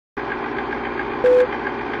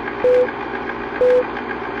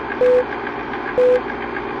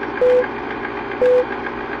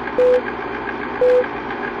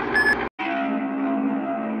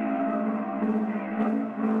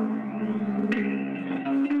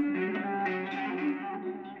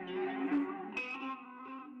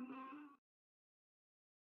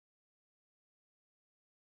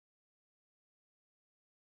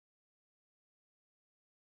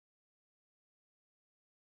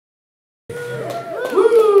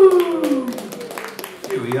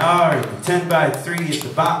Here we are at the 10 by 3 at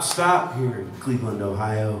the Bop Stop here in Cleveland,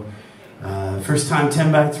 Ohio. First time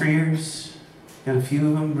 10 by 3ers. Got a few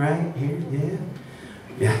of them right here, yeah?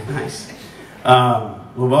 Yeah, nice.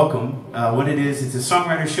 Well, welcome. What it is, it's a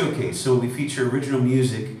songwriter showcase, so we feature original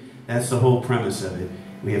music. That's the whole premise of it.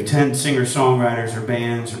 We have 10 singer-songwriters or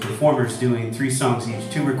bands or performers doing 3 songs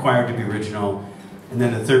each, 2 required to be original, and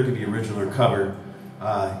then the third could be original or cover.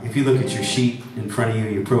 If you look at your sheet in front of you,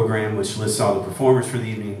 your program, which lists all the performers for the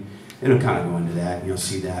evening, it'll kind of go into that, and you'll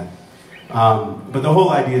see that. But the whole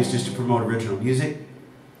idea is just to promote original music.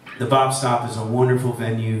 The Bop Stop is a wonderful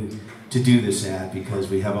venue to do this at because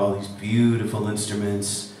we have all these beautiful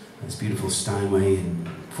instruments, this beautiful Steinway and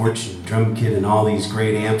Fortune drum kit and all these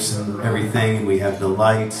great amps and everything, and we have the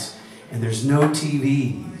lights, and there's no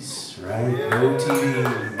TVs, right? No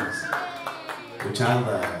TVs, which I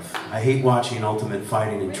love. I hate watching Ultimate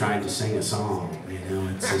Fighting and trying to sing a song, you know,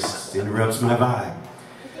 it just interrupts my vibe.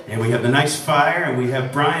 And we have the nice fire, and we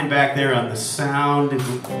have Brian back there on the sound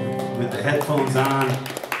with the headphones on.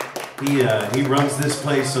 He runs this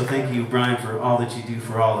place, so thank you, Brian, for all that you do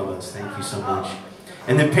for all of us. Thank you so much.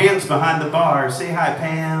 And then Pam's behind the bar. Say hi,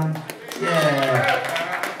 Pam.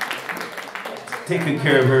 Yeah. Take good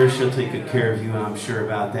care of her. She'll take good care of you, I'm sure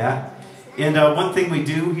about that. And one thing we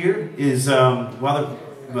do here is while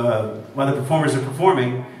the performers are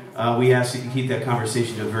performing, we ask that you keep that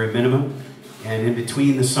conversation to a very minimum. And in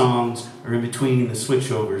between the songs, or in between the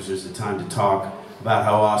switchovers, there's a time to talk about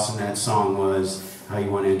how awesome that song was, how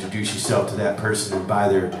you want to introduce yourself to that person and buy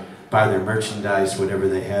their merchandise, whatever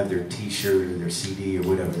they have, their t-shirt or their CD or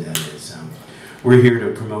whatever that is. We're here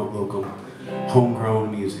to promote local,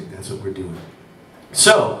 homegrown music. That's what we're doing.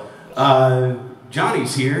 So,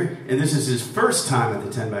 Johnny's here, and this is his first time at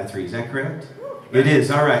the 10 by 3. Is that correct? It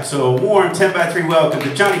is. All right. So, a warm 10 by 3 welcome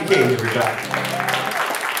to Johnny Kaye, everybody.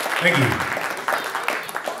 Thank you.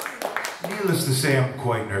 Needless to say, I'm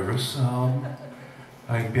quite nervous.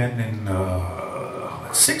 I've been in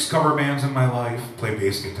 6 cover bands in my life, play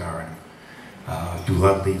bass guitar, and do a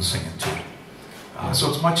lot of lead singing too. So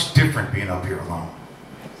it's much different being up here alone.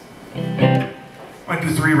 I'm going to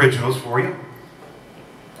do 3 originals for you.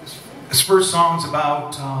 This first song's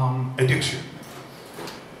about addiction.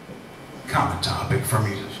 Common topic for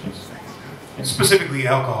musicians. Specifically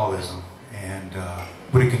alcoholism and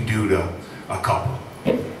what it can do to a couple.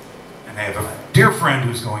 And I have a dear friend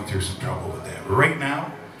who's going through some trouble with that right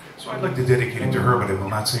now. So I'd like to dedicate it to her, but I will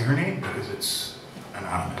not say her name because it's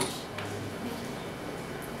anonymous.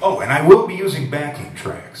 Oh, and I will be using backing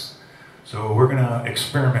tracks. So we're going to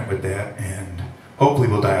experiment with that and hopefully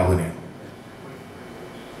we'll dial it in.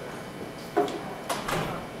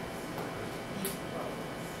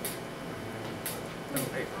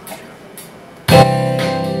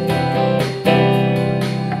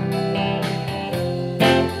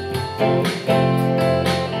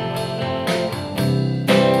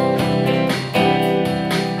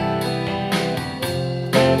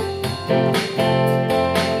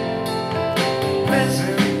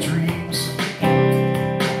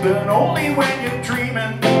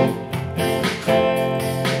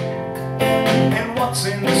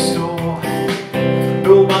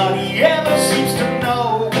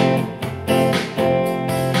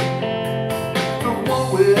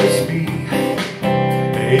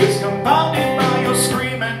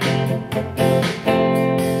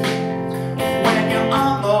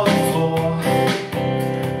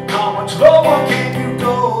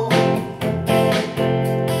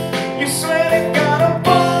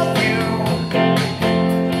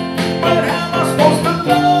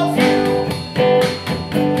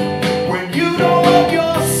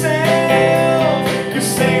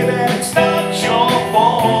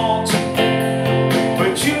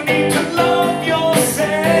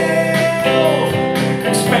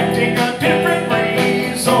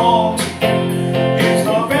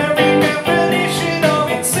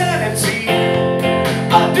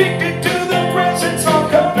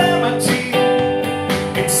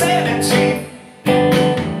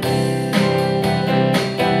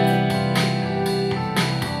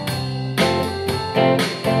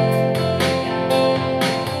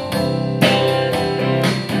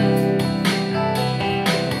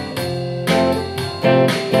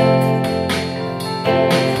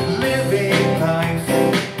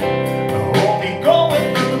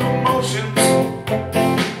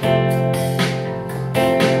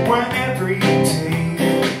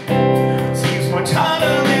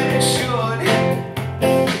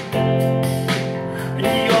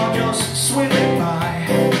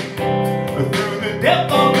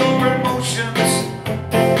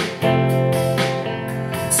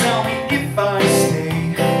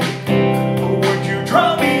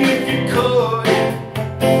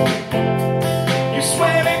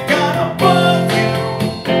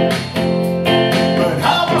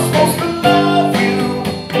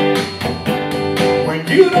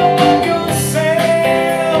 You don't love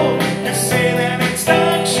yourself. You say that it's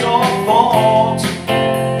not your fault,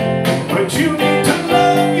 but you need to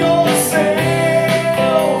love yourself.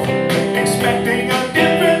 Expecting a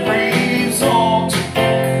different result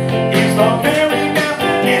is the very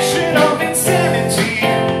definition of insanity.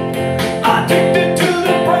 Addicted to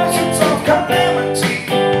the presence of calamity.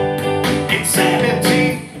 Insanity.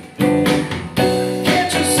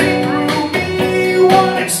 Can't you see through me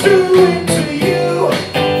what it's doing to you?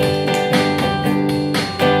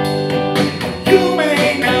 You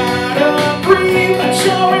may not agree, but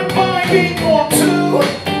you're inviting more too.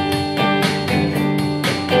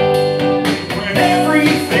 When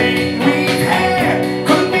everything we've had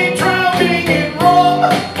could be drowning in rum.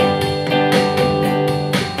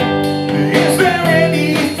 Is there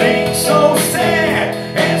anything so sad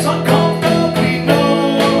as uncomfortably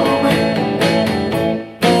numb?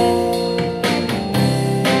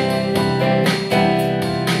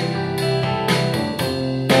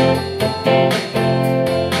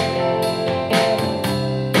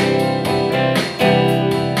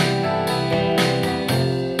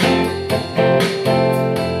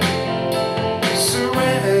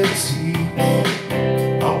 Serenity,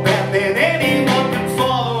 a path that anyone can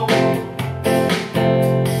follow.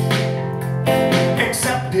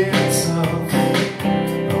 Acceptance of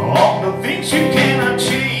all the things you cannot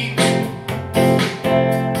change.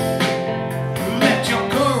 Let your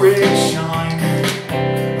courage shine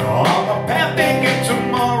on the path that gets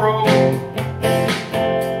tomorrow.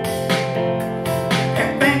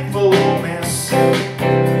 And thankfulness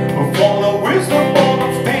for the wisdom born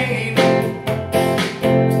of pain.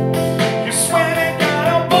 You swear it got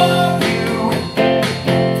above you,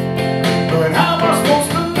 but how am I supposed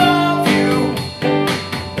to love you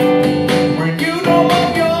when you don't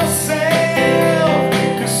love yourself?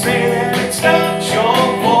 You say that it's not your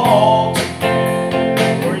fault,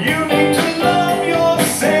 or you need to love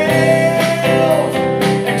yourself.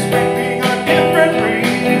 Expecting a different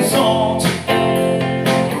result.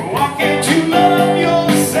 Why can't you love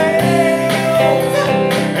yourself?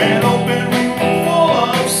 An open room full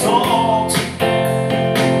of salt.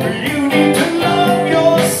 You need to love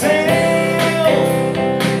yourself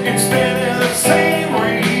instead of the same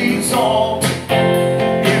result.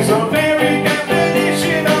 Is a very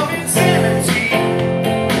definition of insanity.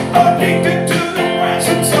 Addicted to the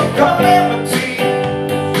presence of calamity.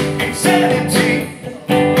 Insanity.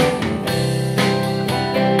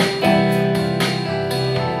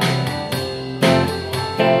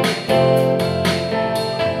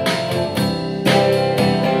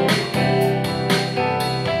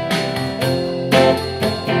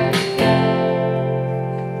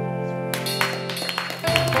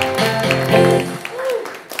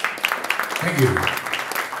 Thank you.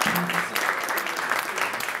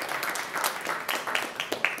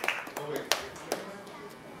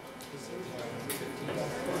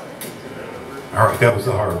 All right, that was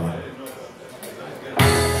the hard one.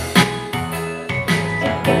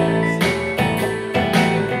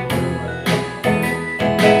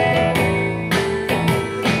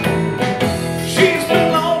 She's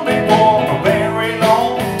been lonely for a very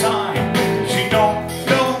long time. She don't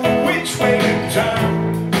know which way to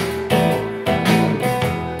turn.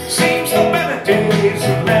 Seems the better days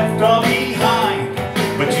are left her behind,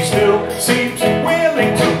 but she still seems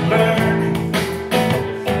willing to learn.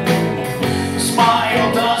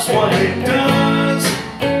 Smile does what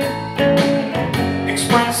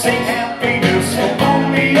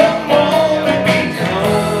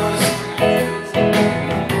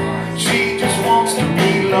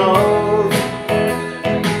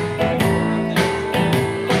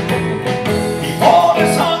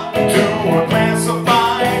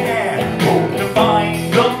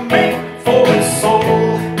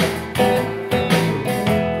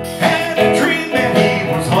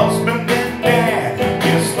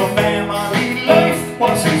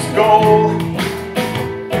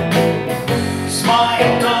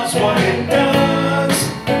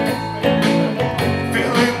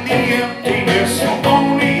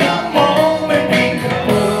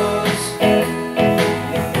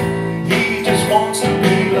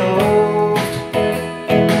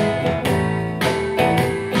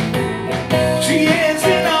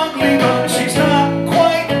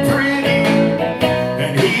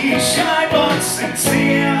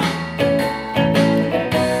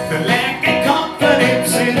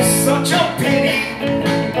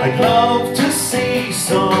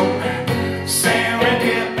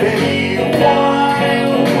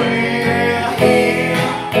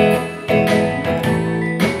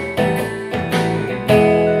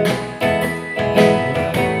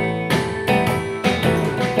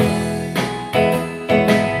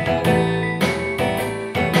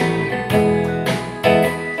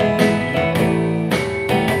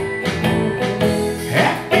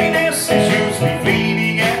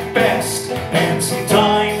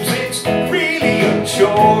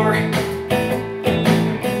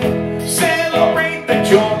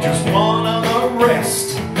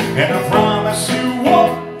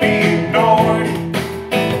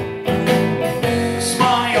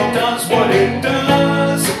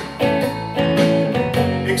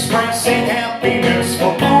say happiness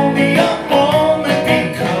for only a moment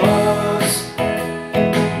because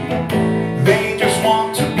they just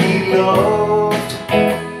want to be loved.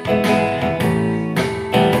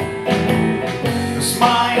 A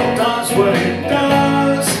smile does what it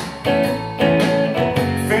does,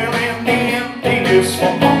 filling the emptiness for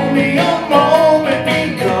only a moment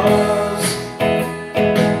because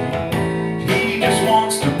he just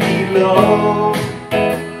wants to be loved.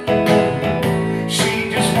 She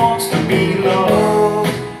just wants to be loved.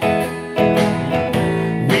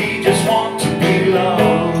 We just want to be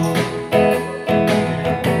loved.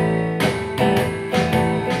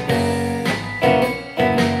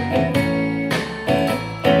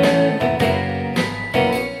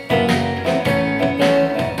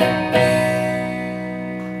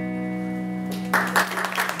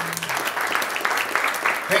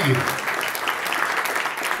 Thank you.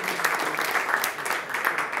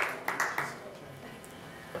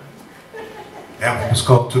 That one was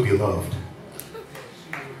called To Be Loved.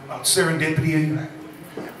 About serendipity,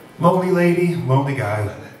 lonely lady, lonely guy,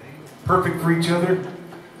 perfect for each other.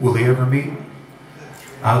 Will they ever meet?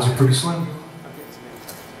 Odds are pretty slim.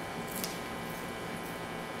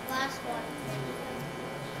 Last one.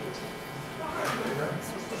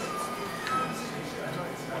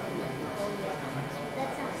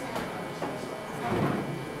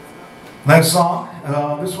 Last song.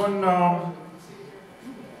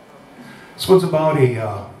 This one's about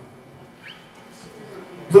a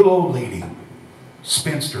little old lady,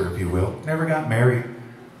 spinster, if you will. Never got married.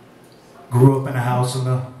 Grew up in a house in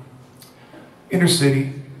the inner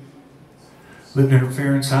city. Lived in her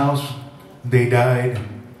parents' house. They died.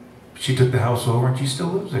 She took the house over and she still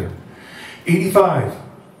lives there. 85.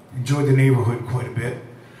 Enjoyed the neighborhood quite a bit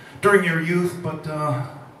during your youth, but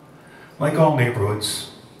like all neighborhoods,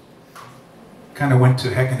 kind of went to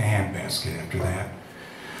heck in a handbasket after that.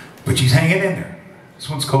 But she's hanging in there. This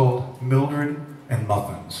one's called Mildred and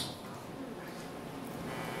Muffins.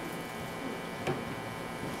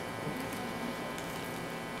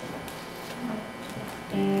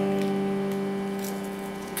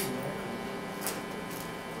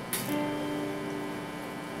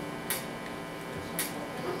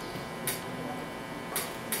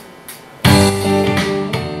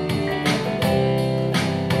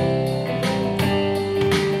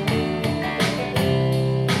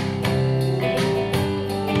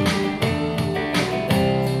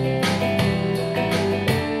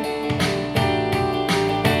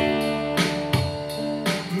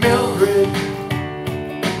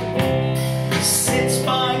 Sits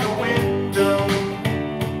by the window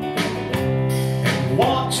and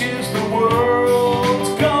watches the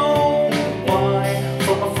world go by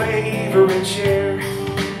from a favorite chair.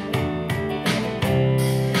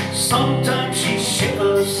 Sometimes she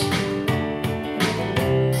shivers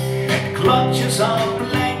and clutches a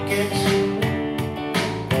blanket,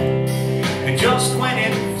 and just when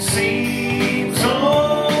it seems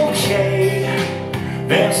okay,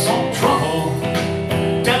 there's some trouble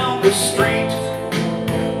down the street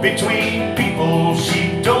between people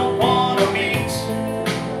she don't want to meet,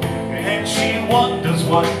 and she wonders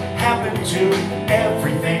what happened to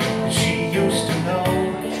everything she used to know.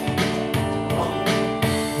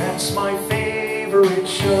 That's my favorite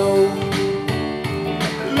show.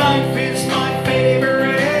 Life is my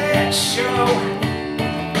favorite show.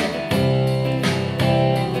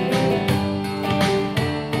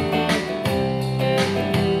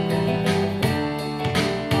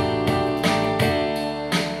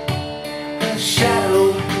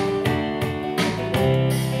 Shadow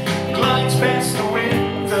glides past the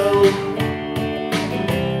window.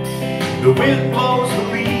 The wind blows the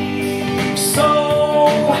leaves so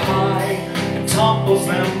high and tumbles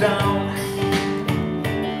them down.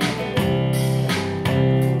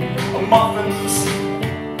 Muffins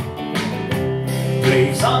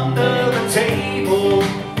plays under the table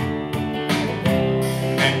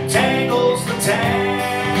and tangles the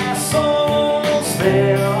tassels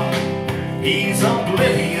there. He's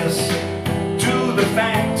oblivious to the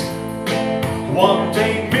fact one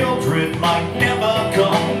day Mildred might never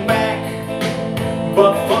come back.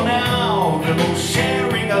 But for now, they're both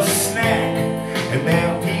sharing a snack in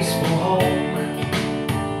their peaceful home.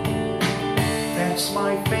 That's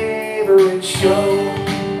my favorite show.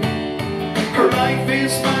 Her life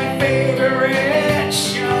is my favorite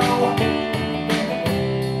show.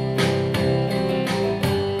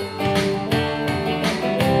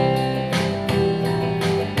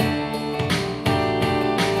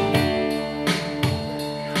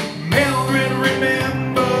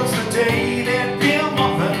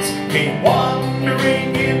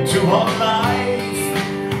 Wandering into her life.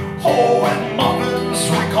 Oh, and Muffins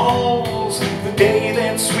recall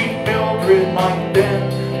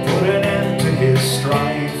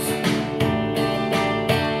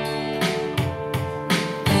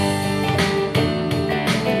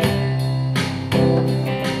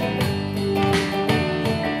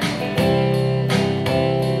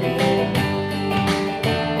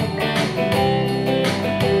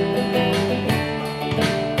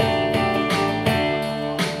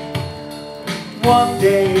one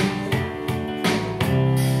day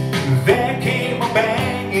there came a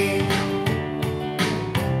banging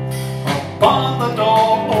upon the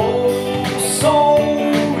door, oh so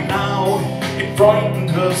loud it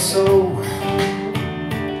frightened her so.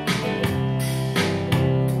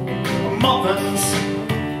 Muffins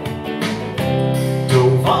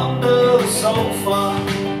dove under the sofa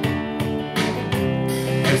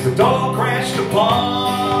as the door crashed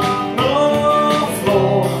upon the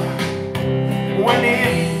floor. When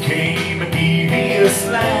in came a devious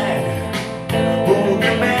lad who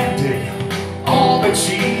demanded all that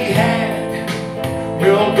she had.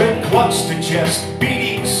 Mildred clutched her chest,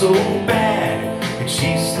 beating so bad, and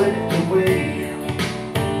she slipped away.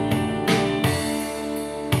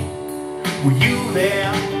 Were you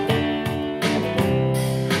there?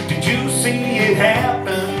 Did you see it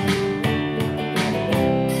happen?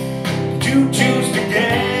 Did you choose to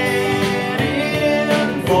get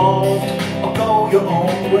involved or go your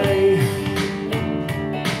own way?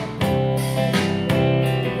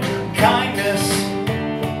 Kindness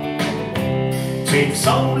takes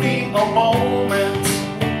only a moment.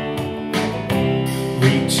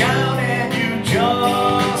 Reach out and you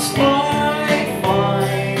just might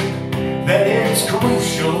find that it's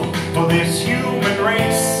crucial for this human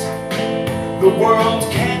race. The world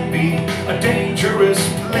can be a dangerous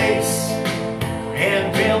place,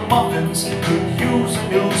 and their muffins could use a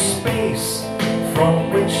new space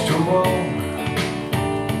from which to roam.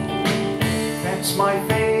 That's my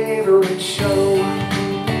favorite show.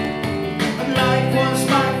 Life was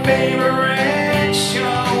my favorite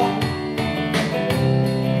show.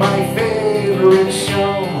 My favorite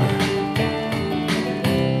show.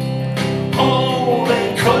 Oh,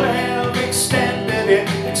 they could have extended it,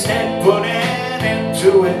 instead put an end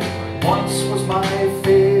to it. Once was my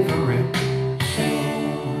favorite show.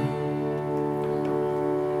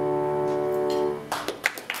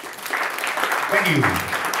 Thank you.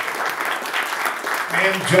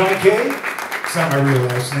 And Johnny Kaye. It's not my real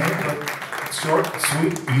last name, but it's short,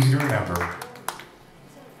 sweet, easy to remember.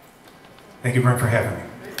 Thank you, Brent, for having me.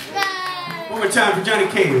 One more time for Johnny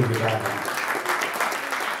Kaye, everybody.